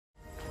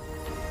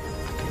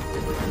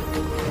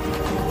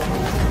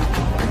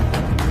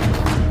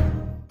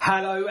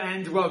Hello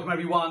and welcome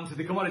everyone to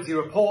the Commodity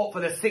Report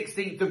for the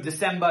 16th of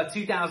December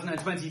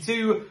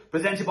 2022,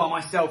 presented by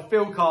myself,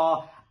 Phil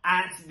Carr,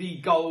 at the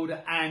Gold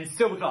and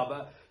Silver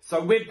Club.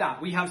 So with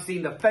that, we have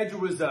seen the Federal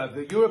Reserve,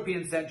 the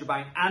European Central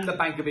Bank and the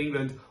Bank of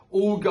England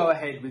all go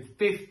ahead with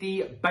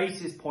 50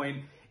 basis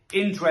point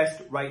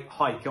interest rate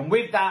hike. And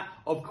with that,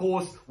 of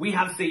course, we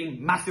have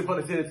seen massive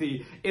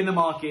volatility in the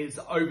markets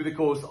over the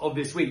course of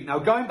this week. Now,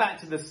 going back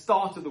to the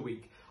start of the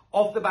week,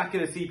 off the back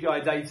of the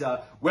CPI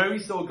data, where we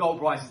saw gold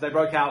prices, they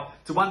broke out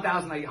to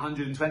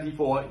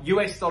 1,824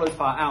 US dollars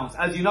per ounce.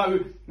 As you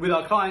know, with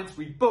our clients,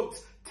 we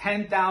booked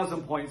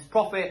 10,000 points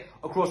profit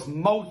across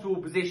multiple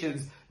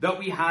positions that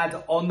we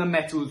had on the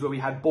metals, where we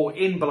had bought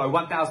in below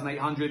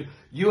 1,800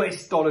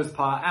 US dollars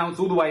per ounce,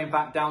 all the way, in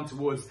fact, down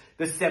towards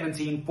the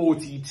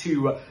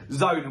 1742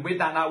 zone. And with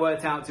that, that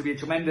worked out to be a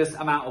tremendous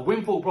amount of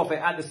windfall profit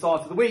at the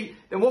start of the week.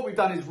 Then what we've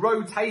done is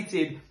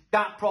rotated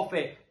that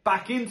profit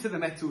back into the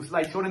metals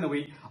later on in the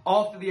week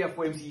after the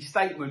FOMC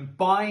statement,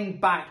 buying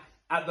back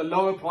at the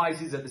lower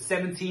prices at the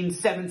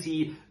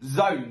 1770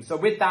 zone. So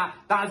with that,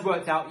 that has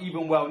worked out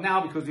even well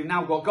now, because we've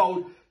now got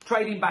gold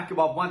trading back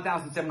above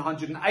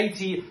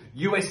 1,780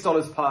 US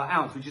dollars per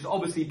ounce, which is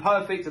obviously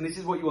perfect. And this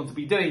is what you want to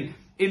be doing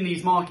in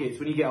these markets.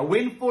 When you get a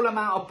windfall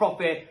amount of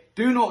profit,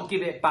 do not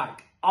give it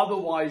back.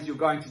 Otherwise, you're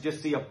going to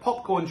just see a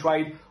popcorn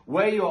trade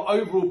where your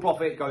overall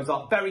profit goes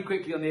up very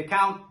quickly on the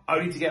account,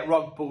 only to get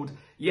rug pulled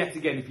yet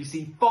again. If you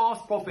see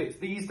fast profits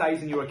these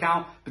days in your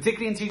account,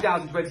 particularly in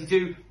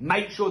 2022,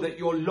 make sure that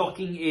you're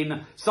locking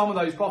in some of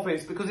those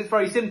profits, because it's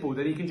very simple.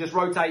 Then you can just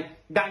rotate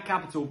that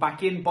capital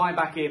back in, buy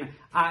back in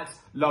at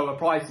lower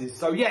prices.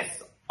 So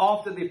yes,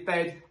 after the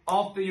Fed,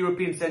 after the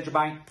European Central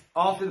Bank,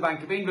 after the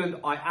Bank of England,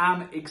 I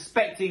am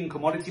expecting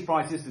commodity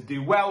prices to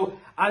do well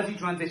as we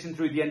transition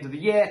through the end of the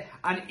year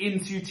and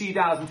into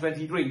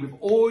 2023. We've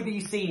already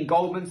seen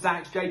Goldman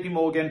Sachs, JP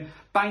Morgan,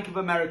 Bank of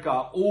America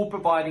all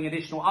providing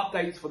additional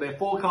updates for their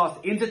forecast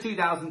into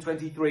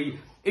 2023,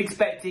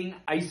 expecting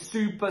a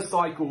super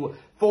cycle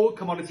for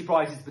commodity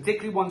prices,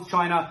 particularly once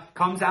China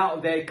comes out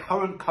of their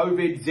current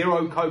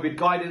zero COVID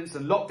guidance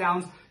and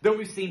lockdowns that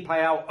we've seen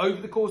play out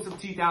over the course of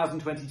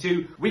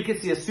 2022. We could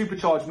see a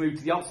supercharged move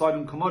to the upside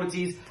on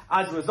commodities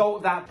as a result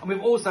of that. And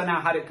we've also now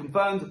had it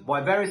confirmed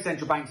by various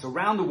central banks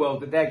around the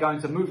world that they're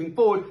going to, moving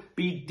forward,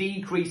 be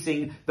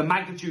decreasing the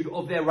magnitude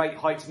of their rate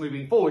hikes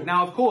moving forward.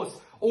 Now, of course,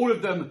 all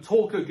of them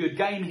talk a good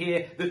game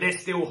here, that they're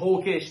still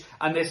hawkish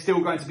and they're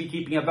still going to be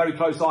keeping a very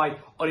close eye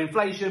on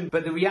inflation.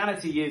 But the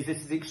reality is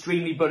this is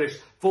extremely bullish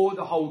for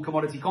the whole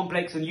commodity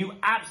complex, and you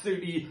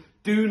absolutely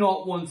do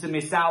not want to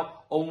miss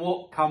out on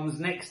what comes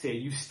next year.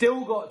 You've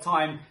still got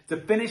time to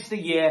finish the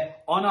year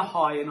on a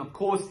high and, of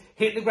course,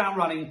 hit the ground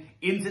running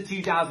into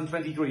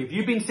 2023. If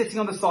you've been sitting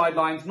on the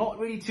sidelines, not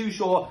really too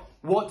sure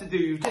what to do,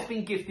 you've just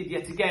been gifted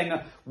yet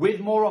again with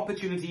more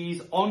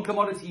opportunities on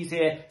commodities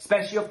here,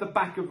 especially off the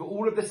back of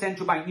all of the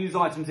central bank news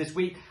items this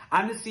week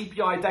and the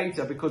CPI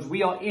data, because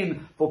we are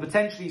in for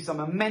potentially some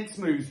immense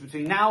moves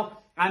between now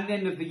and the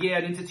end of the year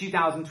and into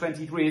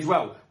 2023 as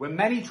well, where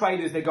many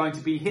traders are going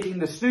to be hitting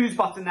the snooze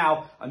button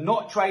now and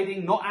not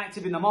trading, not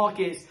active in the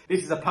markets.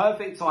 This is a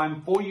perfect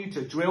time for you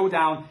to drill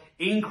down,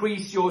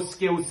 increase your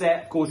skill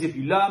set. Of course, if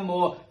you learn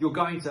more, you're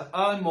going to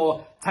earn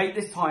more. Take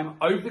this time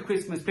over the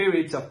Christmas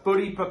period to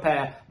fully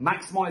prepare,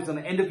 maximize on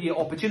the end of year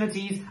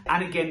opportunities,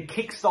 and again,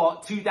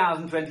 kickstart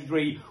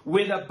 2023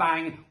 with a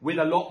bang, with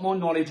a lot more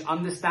knowledge,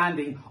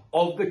 understanding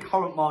of the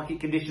current market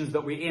conditions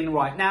that we're in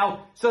right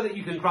now, so that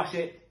you can crush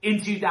it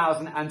in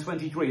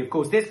 2023. Of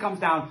course, this comes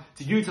down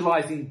to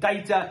utilizing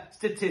data,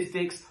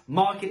 statistics,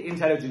 market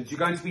intelligence. You're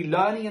going to be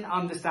learning and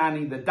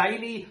understanding the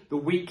daily, the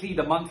weekly,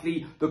 the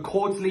monthly, the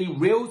quarterly,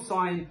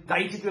 real-time,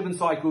 data-driven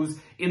cycles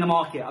in the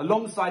market.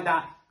 Alongside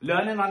that,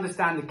 learn and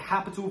understand the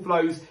capital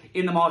flows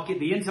in the market,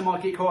 the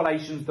intermarket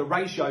correlations, the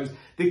ratios,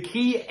 the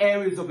key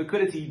areas of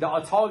liquidity that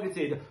are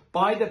targeted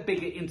by the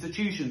bigger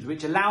institutions,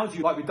 which allows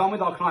you, like we've done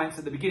with our clients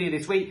at the beginning of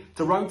this week,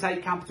 to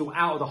rotate capital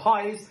out of the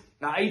highs.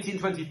 Now,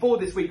 1824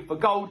 this week for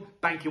gold,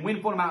 banking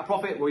windfall amount of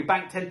profit, where we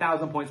banked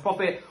 10,000 points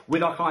profit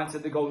with our clients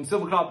at the Gold and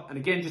Silver Club. And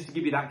again, just to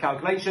give you that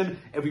calculation,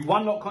 every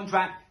one lot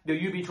contract that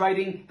you be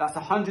trading, that's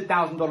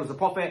 $100,000 of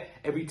profit.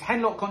 Every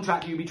 10 lot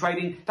contract you be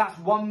trading, that's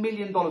 $1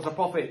 million of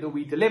profit that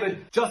we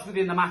delivered just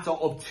within the matter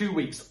of 2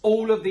 weeks.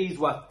 All of these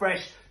were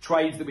fresh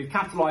trades that we've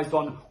capitalized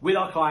on with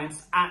our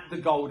clients at the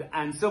Gold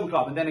and Silver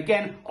Club. And then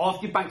again,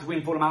 after you've banked a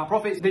windfall amount of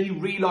profits, then you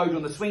reload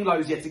on the swing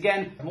lows yet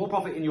again, more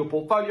profit in your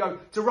portfolio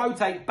to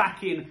rotate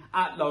back in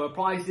at lower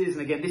prices.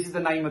 And again, this is the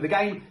name of the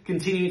game,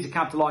 continuing to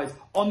capitalize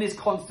on this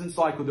constant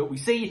cycle that we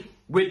see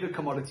with the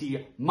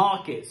commodity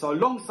market. So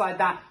alongside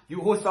that, you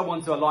also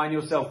want to align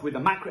yourself with the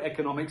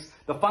macroeconomics,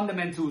 the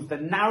fundamentals, the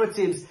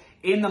narratives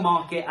in the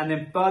market, and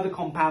then further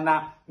compound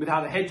that with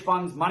how the hedge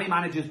funds, money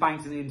managers,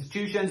 banks and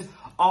institutions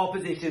our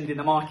positions in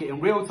the market in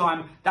real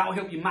time. That will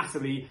help you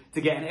massively to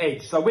get an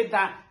edge. So with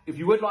that, if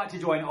you would like to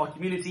join our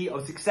community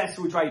of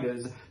successful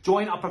traders,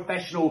 join our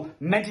professional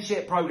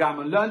mentorship program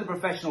and learn the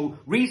professional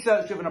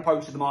research-driven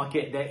approach to the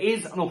market, there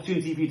is an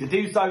opportunity for you to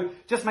do so.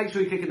 Just make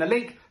sure you click in the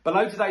link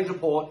below today's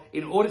report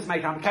in order to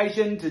make an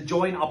application to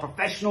join our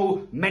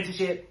professional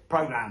mentorship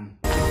program.